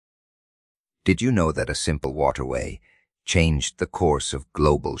Did you know that a simple waterway changed the course of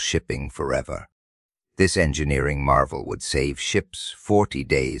global shipping forever? This engineering marvel would save ships 40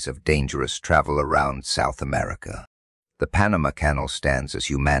 days of dangerous travel around South America. The Panama Canal stands as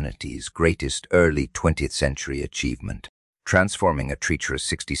humanity's greatest early 20th century achievement, transforming a treacherous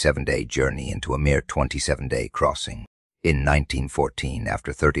 67-day journey into a mere 27-day crossing. In 1914,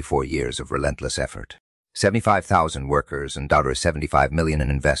 after 34 years of relentless effort, 75,000 workers and $75 million in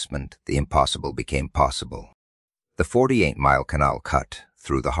investment, the impossible became possible. The 48-mile canal cut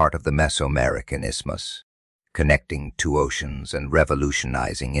through the heart of the Mesoamerican Isthmus, connecting two oceans and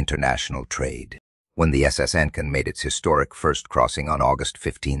revolutionizing international trade. When the SS Ancon made its historic first crossing on August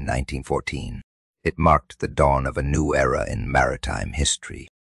 15, 1914, it marked the dawn of a new era in maritime history.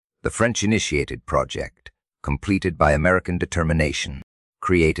 The French-initiated project, completed by American determination,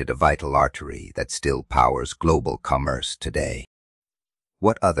 created a vital artery that still powers global commerce today.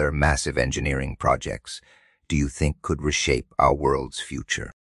 What other massive engineering projects do you think could reshape our world's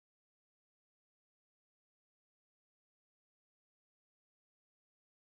future?